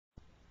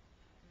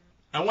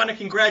I want to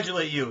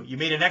congratulate you. You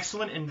made an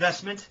excellent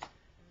investment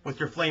with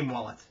your Flame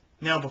wallet.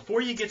 Now,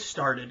 before you get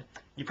started,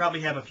 you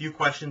probably have a few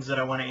questions that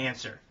I want to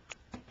answer.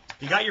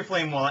 You got your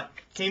Flame wallet,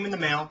 came in the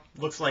mail,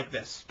 looks like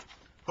this.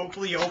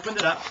 Hopefully you opened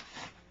it up,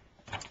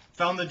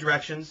 found the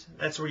directions.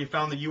 That's where you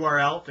found the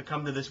URL to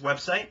come to this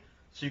website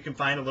so you can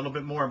find a little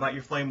bit more about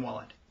your Flame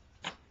wallet.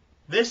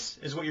 This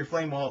is what your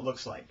Flame wallet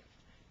looks like.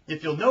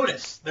 If you'll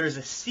notice, there's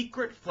a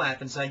secret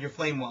flap inside your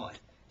Flame wallet,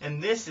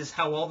 and this is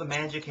how all the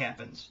magic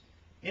happens.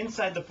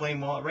 Inside the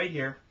Flame wallet right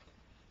here,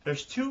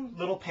 there's two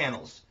little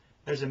panels.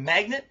 There's a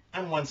magnet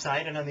on one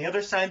side, and on the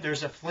other side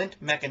there's a flint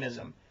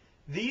mechanism.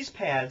 These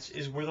pads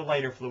is where the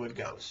lighter fluid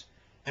goes.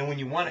 And when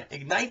you want to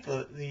ignite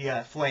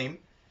the flame,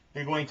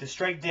 you're going to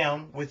strike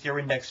down with your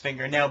index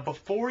finger. Now,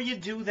 before you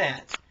do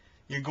that,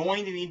 you're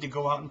going to need to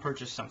go out and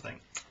purchase something.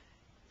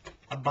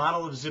 A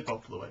bottle of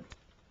Zippo fluid.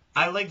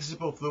 I like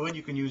Zippo fluid.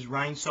 You can use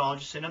Rhine-Sol,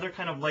 just another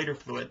kind of lighter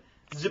fluid.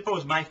 Zippo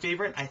is my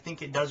favorite. I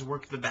think it does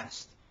work the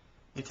best.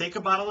 You take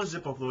a bottle of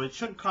Zippo fluid. It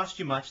shouldn't cost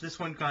you much. This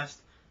one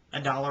costs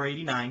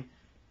 $1.89.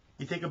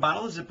 You take a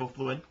bottle of Zippo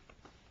fluid,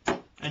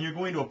 and you're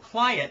going to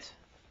apply it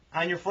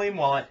on your Flame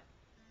wallet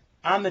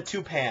on the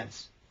two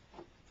pads.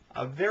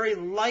 A very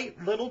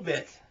light little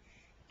bit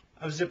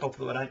of Zippo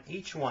fluid on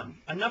each one.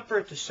 Enough for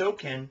it to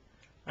soak in.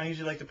 I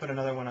usually like to put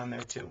another one on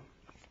there too.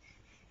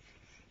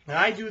 Now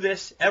I do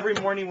this every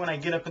morning when I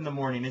get up in the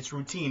morning. It's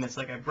routine. It's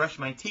like I brush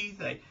my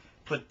teeth, I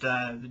put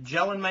the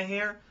gel in my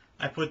hair,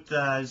 I put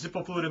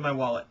Zippo fluid in my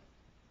wallet.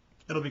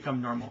 It'll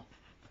become normal.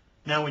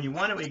 Now when you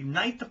want to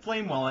ignite the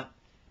Flame wallet,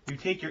 you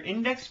take your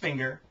index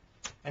finger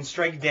and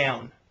strike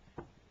down.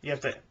 You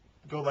have to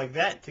go like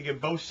that to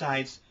get both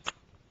sides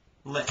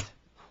lit.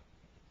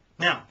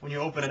 Now, when you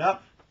open it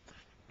up,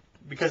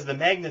 because of the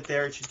magnet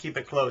there, it should keep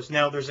it closed.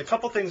 Now, there's a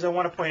couple things I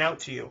want to point out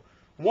to you.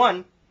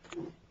 One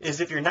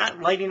is if you're not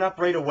lighting up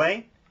right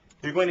away,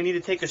 you're going to need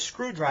to take a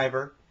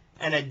screwdriver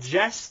and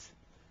adjust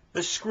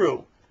the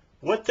screw.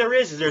 What there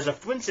is there's a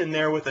flint in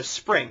there with a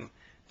spring.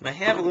 And I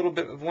have a little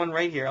bit of one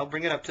right here. I'll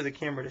bring it up to the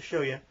camera to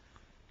show you.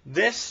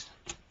 This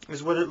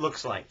is what it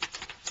looks like.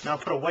 Now I'll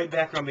put a white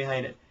background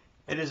behind it.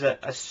 It is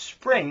a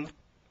spring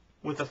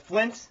with a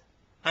flint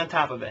on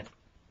top of it.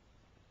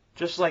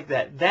 Just like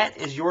that. That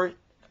is your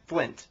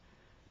flint.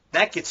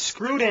 That gets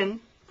screwed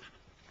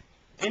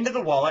into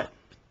the wallet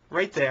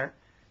right there.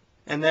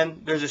 And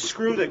then there's a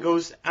screw that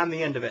goes on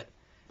the end of it.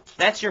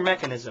 That's your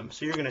mechanism.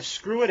 So you're going to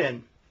screw it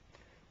in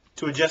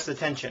to adjust the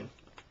tension.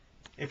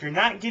 If you're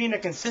not getting a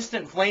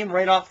consistent flame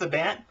right off the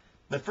bat,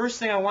 the first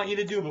thing I want you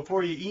to do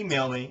before you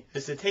email me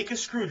is to take a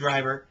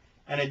screwdriver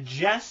and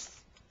adjust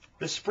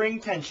the spring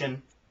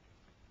tension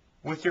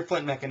with your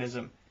flint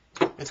mechanism.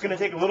 It's going to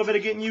take a little bit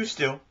of getting used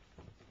to,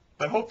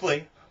 but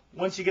hopefully,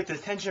 once you get the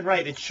tension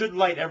right, it should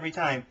light every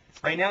time.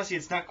 Right now, see,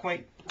 it's not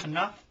quite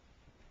enough,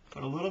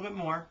 but a little bit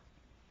more.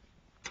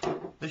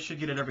 This should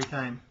get it every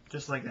time,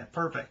 just like that.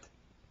 Perfect.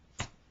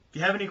 If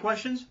you have any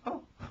questions,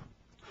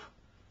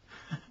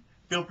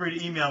 feel free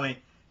to email me.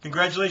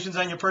 Congratulations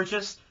on your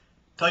purchase.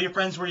 Tell your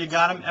friends where you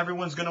got them.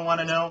 Everyone's going to want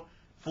to know.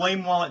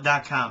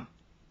 FlameWallet.com.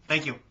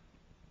 Thank you.